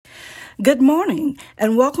Good morning,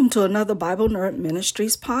 and welcome to another Bible Nerd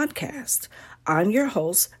Ministries podcast. I'm your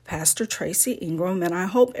host, Pastor Tracy Ingram, and I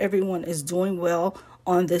hope everyone is doing well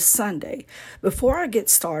on this Sunday. Before I get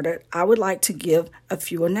started, I would like to give a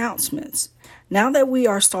few announcements. Now that we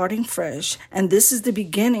are starting fresh, and this is the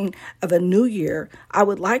beginning of a new year, I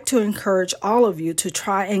would like to encourage all of you to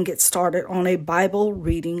try and get started on a Bible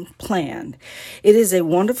reading plan. It is a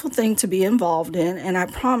wonderful thing to be involved in, and I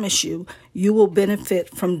promise you, you will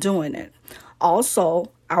benefit from doing it.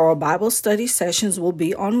 Also, our Bible study sessions will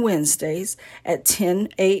be on Wednesdays at 10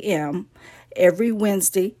 a.m. Every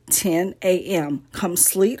Wednesday, 10 a.m. Come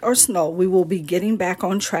sleet or snow, we will be getting back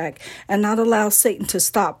on track and not allow Satan to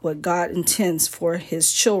stop what God intends for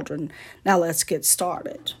his children. Now let's get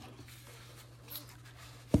started.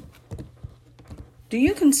 Do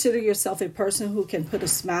you consider yourself a person who can put a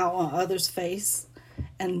smile on others' face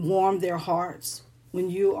and warm their hearts when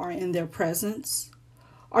you are in their presence?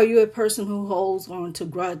 Are you a person who holds on to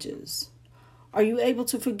grudges? Are you able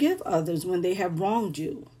to forgive others when they have wronged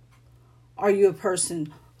you? Are you a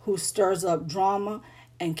person who stirs up drama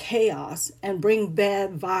and chaos and bring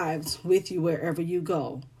bad vibes with you wherever you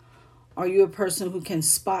go? Are you a person who can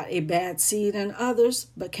spot a bad seed in others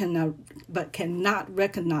but cannot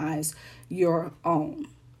recognize your own?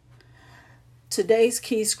 Today's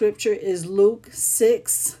key scripture is Luke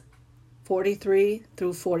 6:43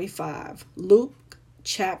 through 45. Luke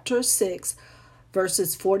chapter 6,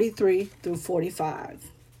 verses 43 through 45.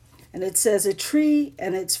 And it says, "A tree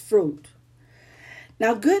and its fruit.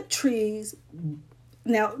 No good tree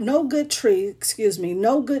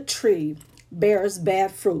bears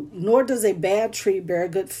bad fruit, nor does a bad tree bear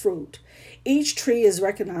good fruit. Each tree is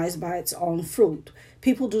recognized by its own fruit.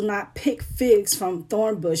 People do not pick figs from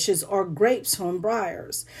thorn bushes or grapes from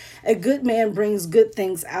briars. A good man brings good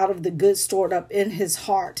things out of the good stored up in his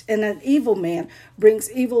heart, and an evil man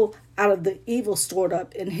brings evil out of the evil stored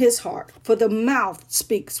up in his heart. For the mouth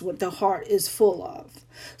speaks what the heart is full of."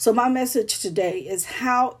 So my message today is,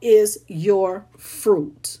 how is your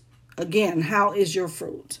fruit? Again, how is your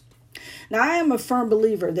fruit? Now, I am a firm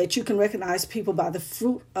believer that you can recognize people by the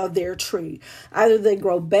fruit of their tree. Either they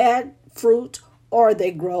grow bad fruit or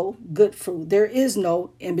they grow good fruit. There is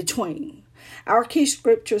no in between. Our key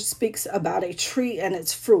scripture speaks about a tree and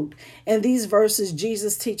its fruit. In these verses,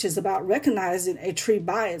 Jesus teaches about recognizing a tree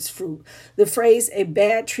by its fruit. The phrase, "a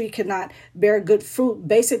bad tree cannot bear good fruit,"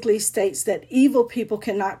 basically states that evil people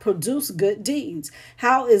cannot produce good deeds.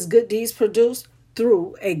 How is good deeds produced?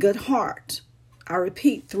 Through a good heart. I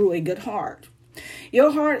repeat, through a good heart. Your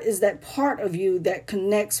heart is that part of you that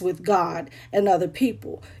connects with God and other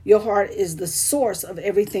people. Your heart is the source of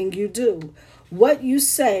everything you do. What you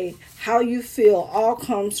say, how you feel, all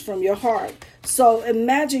comes from your heart. So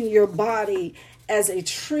imagine your body as a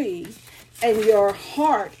tree and your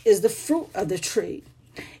heart is the fruit of the tree.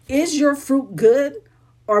 Is your fruit good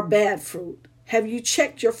or bad fruit? Have you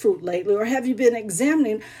checked your fruit lately, or have you been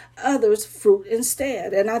examining others' fruit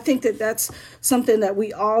instead? And I think that that's something that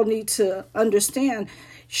we all need to understand.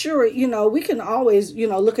 Sure, we can always,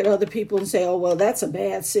 look at other people and say, "Oh, well, that's a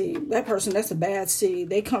bad seed. That person, that's a bad seed.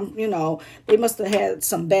 They come, they must have had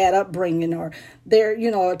some bad upbringing, or they're,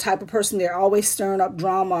 a type of person, they're always stirring up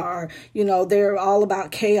drama, or, they're all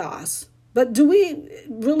about chaos." But do we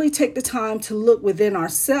really take the time to look within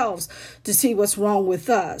ourselves to see what's wrong with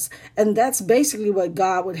us? And that's basically what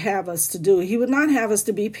God would have us to do. He would not have us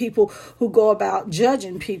to be people who go about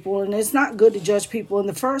judging people. And it's not good to judge people in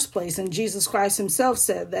the first place. And Jesus Christ himself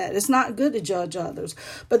said that. It's not good to judge others.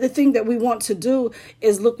 But the thing that we want to do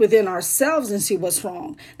is look within ourselves and see what's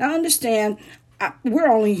wrong. Now, understand, we're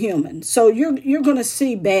only human. So you're going to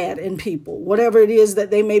see bad in people. Whatever it is that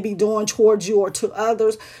they may be doing towards you or to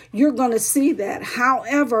others, you're going to see that.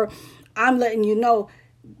 However, I'm letting you know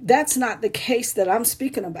that's not the case that I'm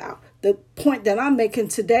speaking about. The point that I'm making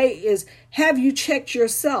today is, have you checked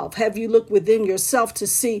yourself? Have you looked within yourself to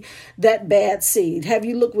see that bad seed? Have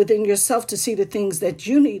you looked within yourself to see the things that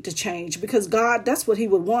you need to change? Because God, that's what he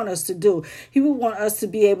would want us to do. He would want us to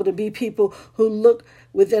be able to be people who look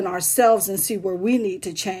within ourselves and see where we need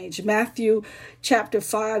to change. Matthew chapter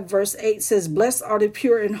 5, verse 8 says, "Blessed are the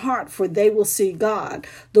pure in heart, for they will see God."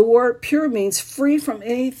 The word pure means free from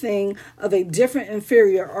anything of a different,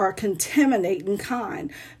 inferior, or contaminating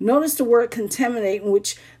kind. Notice the word contaminating,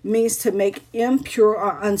 which means to make impure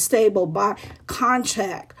or unstable by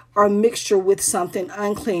contact or mixture with something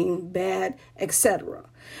unclean, bad, etc.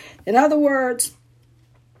 In other words,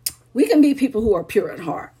 we can be people who are pure at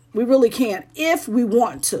heart. We really can if we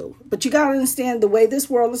want to. But you got to understand the way this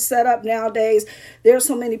world is set up nowadays. There are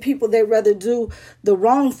so many people, they'd rather do the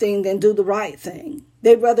wrong thing than do the right thing.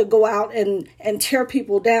 They'd rather go out and tear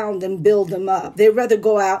people down than build them up. They'd rather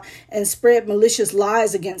go out and spread malicious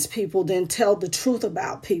lies against people than tell the truth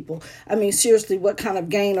about people. I mean, seriously, what kind of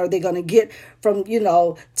gain are they going to get from,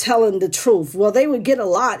 telling the truth? Well, they would get a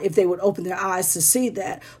lot if they would open their eyes to see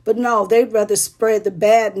that. But no, they'd rather spread the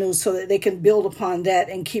bad news so that they can build upon that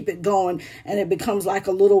and keep it going. And it becomes like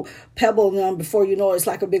a little pebble in them. Before you know it, it's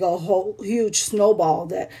like a big old huge snowball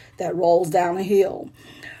that rolls down a hill.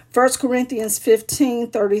 1 Corinthians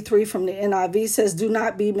 15:33 from the NIV says, do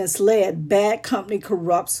not be misled. Bad company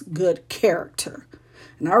corrupts good character.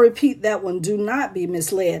 And I repeat that one, do not be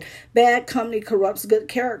misled. Bad company corrupts good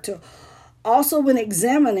character. Also, when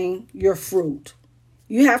examining your fruit,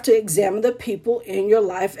 you have to examine the people in your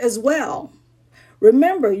life as well.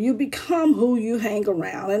 Remember, you become who you hang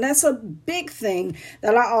around. And that's a big thing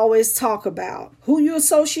that I always talk about. Who you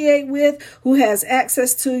associate with, who has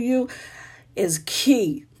access to you, is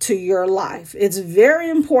key to your life. It's very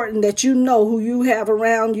important that you know who you have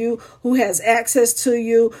around you, who has access to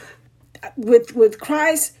you. With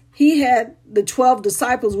Christ, he had the 12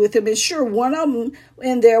 disciples with him. And sure, one of them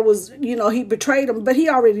in there was, he betrayed them, but he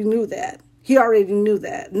already knew that. He already knew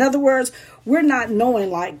that. In other words, we're not knowing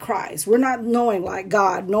like Christ. We're not knowing like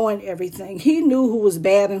God, knowing everything. He knew who was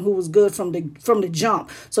bad and who was good from the jump.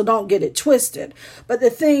 So don't get it twisted. But the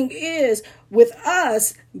thing is, with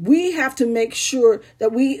us, we have to make sure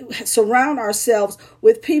that we surround ourselves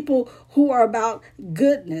with people who are about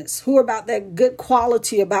goodness, who are about that good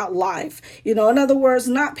quality about life. In other words,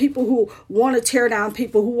 not people who want to tear down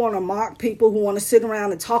people, who want to mock people, who want to sit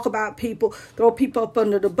around and talk about people, throw people up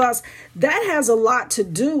under the bus. That has a lot to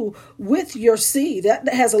do with your seed. That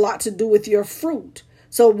has a lot to do with your fruit.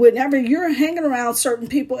 So whenever you're hanging around certain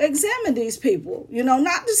people, examine these people,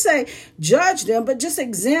 not to say judge them, but just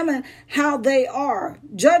examine how they are.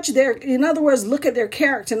 In other words, look at their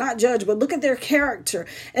character, not judge, but look at their character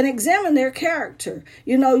and examine their character.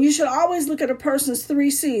 You should always look at a person's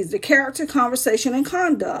 3 C's, the character, conversation, and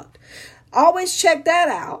conduct. Always check that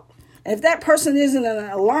out. And if that person isn't in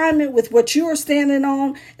alignment with what you are standing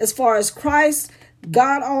on as far as Christ,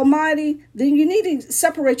 God Almighty, then you need to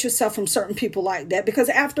separate yourself from certain people like that, because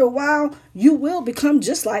after a while, you will become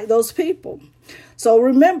just like those people. So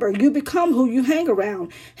remember, you become who you hang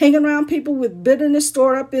around. Hang around people with bitterness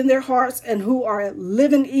stored up in their hearts and who are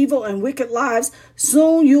living evil and wicked lives.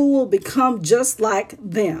 Soon you will become just like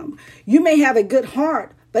them. You may have a good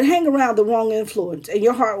heart, but hang around the wrong influence and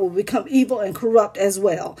your heart will become evil and corrupt as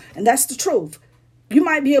well. And that's the truth. You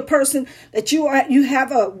might be a person that you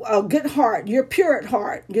have a good heart. You're pure at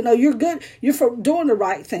heart. You're good. You're for doing the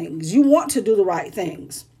right things. You want to do the right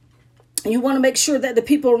things. And you want to make sure that the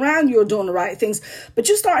people around you are doing the right things. But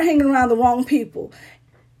you start hanging around the wrong people.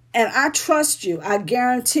 And I trust you. I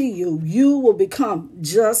guarantee you, you will become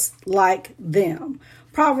just like them.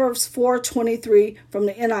 Proverbs 4:23 from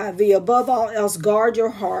the NIV. Above all else, guard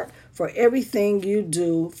your heart, for everything you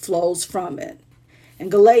do flows from it. And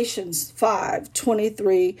Galatians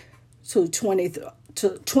 5:22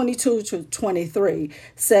 to 23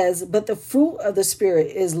 says, but the fruit of the Spirit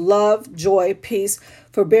is love, joy, peace,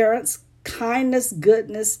 forbearance, kindness,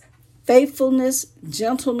 goodness, faithfulness,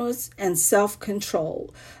 gentleness, and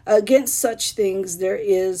self-control. Against such things there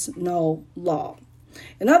is no law.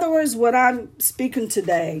 In other words, what I'm speaking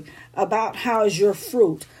today about how is your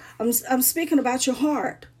fruit, I'm speaking about your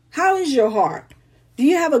heart. How is your heart? Do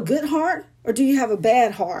you have a good heart or do you have a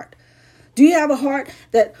bad heart? Do you have a heart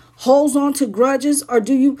that holds on to grudges, or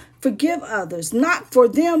do you forgive others, not for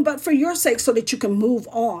them, but for your sake, so that you can move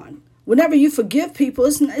on? Whenever you forgive people,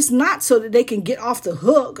 it's not so that they can get off the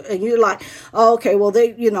hook and you're like, oh, okay, well,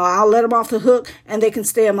 I'll let them off the hook and they can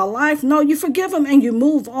stay in my life. No, you forgive them and you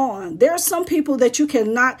move on. There are some people that you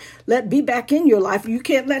cannot let be back in your life. You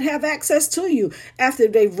can't let have access to you after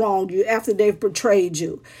they've wronged you, after they've betrayed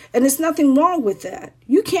you. And there's nothing wrong with that.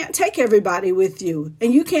 You can't take everybody with you,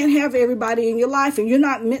 and you can't have everybody in your life, and you're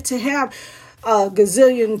not meant to have a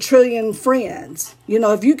gazillion trillion friends.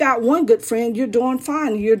 If you got one good friend, you're doing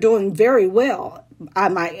fine. You're doing very well, I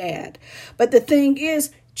might add. But the thing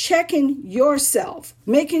is, checking yourself,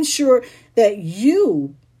 making sure that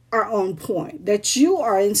you are on point, that you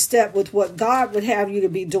are in step with what God would have you to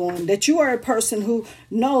be doing, that you are a person who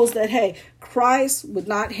knows that, hey, Christ would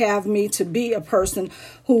not have me to be a person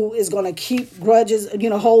who is going to keep grudges,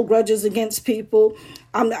 hold grudges against people.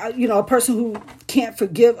 I'm, a person who can't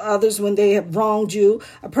forgive others when they have wronged you,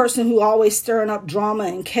 a person who always stirring up drama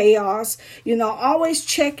and chaos. Always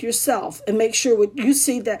check yourself and make sure what you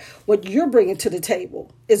see that what you're bringing to the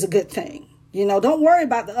table is a good thing. Don't worry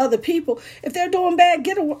about the other people. If they're doing bad,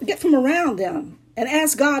 get from around them. And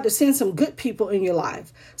ask God to send some good people in your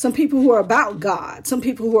life. Some people who are about God. Some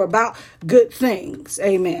people who are about good things.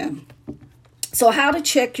 Amen. So how to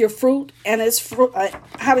check your fruit and its fruit,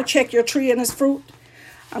 how to check your tree and its fruit?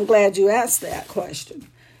 I'm glad you asked that question.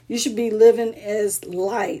 You should be living as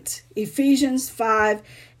light. Ephesians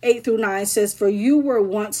 5:8-9 says, "For you were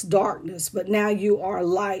once darkness, but now you are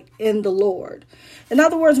light in the Lord." In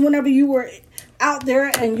other words, whenever you were out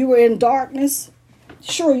there and you were in darkness,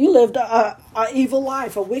 sure, you lived a evil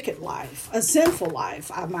life, a wicked life, a sinful life,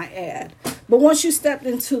 I might add. But once you stepped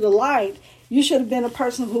into the light, you should have been a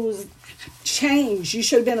person who was changed. You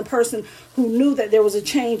should have been a person who knew that there was a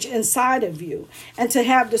change inside of you. And to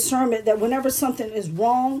have discernment that whenever something is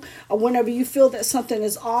wrong or whenever you feel that something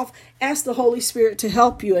is off, ask the Holy Spirit to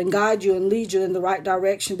help you and guide you and lead you in the right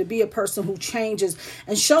direction, to be a person who changes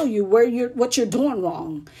and show you what you're doing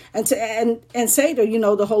wrong. And say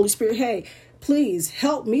to, the Holy Spirit, hey, please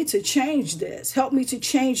help me to change this. Help me to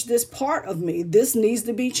change this part of me. This needs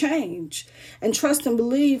to be changed. And trust and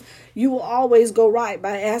believe you will always go right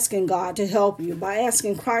by asking God to help you, by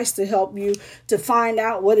asking Christ to help you to find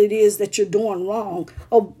out what it is that you're doing wrong.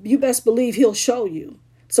 Oh, you best believe he'll show you.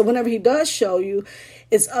 So whenever he does show you,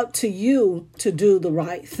 it's up to you to do the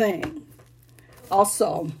right thing.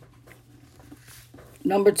 Also,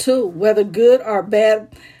 number 2, whether good or bad,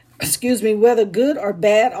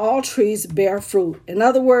 all trees bear fruit. In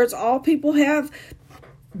other words, all people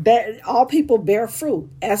bear fruit.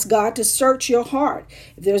 Ask God to search your heart.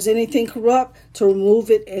 If there's anything corrupt, to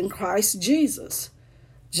remove it in Christ Jesus.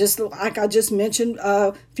 Just like I just mentioned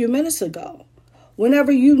a few minutes ago.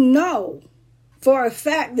 Whenever you know for a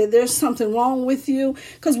fact that there's something wrong with you,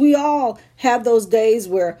 because we all have those days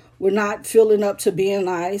where we're not feeling up to being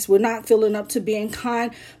nice, we're not feeling up to being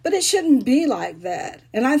kind, but it shouldn't be like that.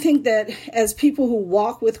 And I think that as people who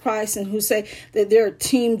walk with Christ and who say that they're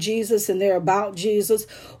Team Jesus and they're about Jesus,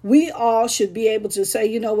 we all should be able to say,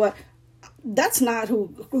 you know what, that's not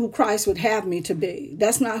who Christ would have me to be.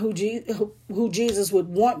 That's not who Jesus would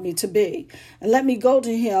want me to be. And let me go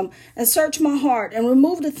to him and search my heart and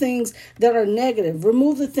remove the things that are negative,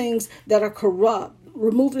 remove the things that are corrupt,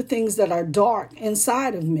 remove the things that are dark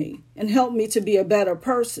inside of me, and help me to be a better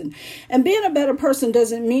person. And being a better person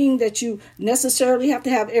doesn't mean that you necessarily have to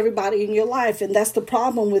have everybody in your life. And that's the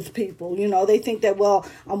problem with people. They think that, well,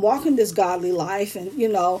 I'm walking this godly life and,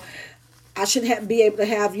 I should be able to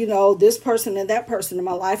have, this person and that person in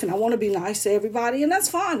my life, and I want to be nice to everybody. And that's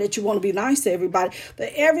fine that you want to be nice to everybody,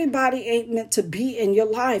 but everybody ain't meant to be in your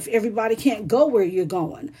life. Everybody can't go where you're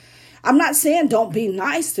going. I'm not saying don't be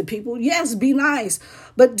nice to people. Yes, be nice,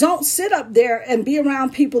 but don't sit up there and be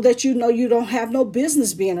around people that you don't have no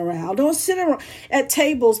business being around. Don't sit around at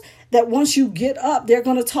tables that once you get up, they're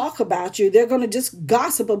going to talk about you. They're going to just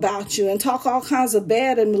gossip about you and talk all kinds of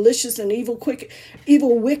bad and malicious and evil,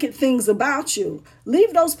 wicked things about you.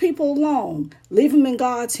 Leave those people alone. Leave them in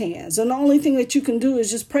God's hands. And the only thing that you can do is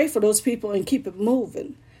just pray for those people and keep it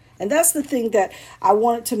moving. And that's the thing that I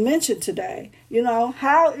wanted to mention today.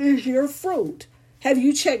 How is your fruit? Have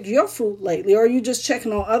you checked your fruit lately? Or are you just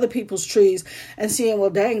checking on other people's trees and seeing,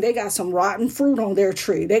 well, dang, they got some rotten fruit on their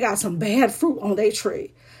tree. They got some bad fruit on their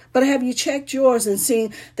tree. But have you checked yours and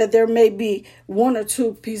seen that there may be 1 or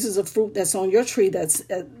 2 pieces of fruit that's on your tree that's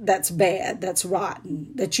bad, that's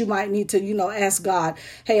rotten, that you might need to, ask God,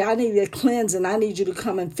 hey, I need a cleansing. I need you to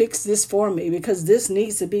come and fix this for me because this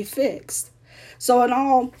needs to be fixed. So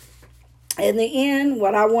in the end,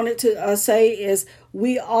 what I wanted to say is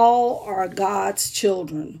we all are God's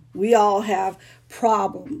children. We all have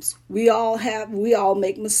problems. We all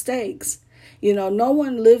make mistakes. No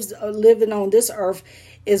one living on this earth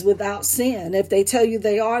is without sin. If they tell you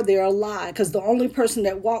they're a lie, because the only person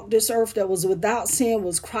that walked this earth that was without sin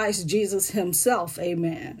was Christ Jesus himself.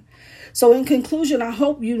 Amen. So in conclusion, I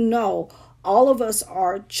hope all of us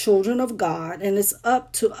are children of God, and it's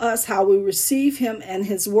up to us how we receive him and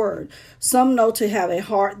his word. Some know to have a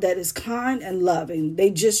heart that is kind and loving. They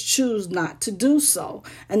just choose not to do so.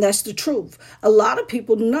 And that's the truth. A lot of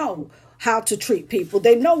people know how to treat people.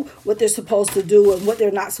 They know what they're supposed to do and what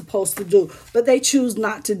they're not supposed to do, but they choose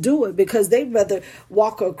not to do it because they'd rather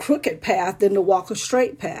walk a crooked path than to walk a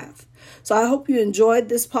straight path. So I hope you enjoyed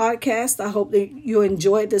this podcast. I hope that you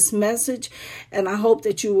enjoyed this message, and I hope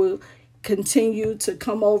that you will continue to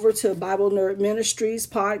come over to Bible Nerd Ministries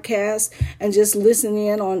podcast and just listen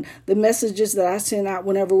in on the messages that I send out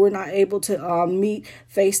whenever we're not able to meet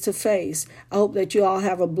face to face. I hope that you all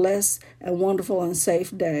have a blessed and wonderful and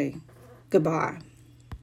safe day. Goodbye.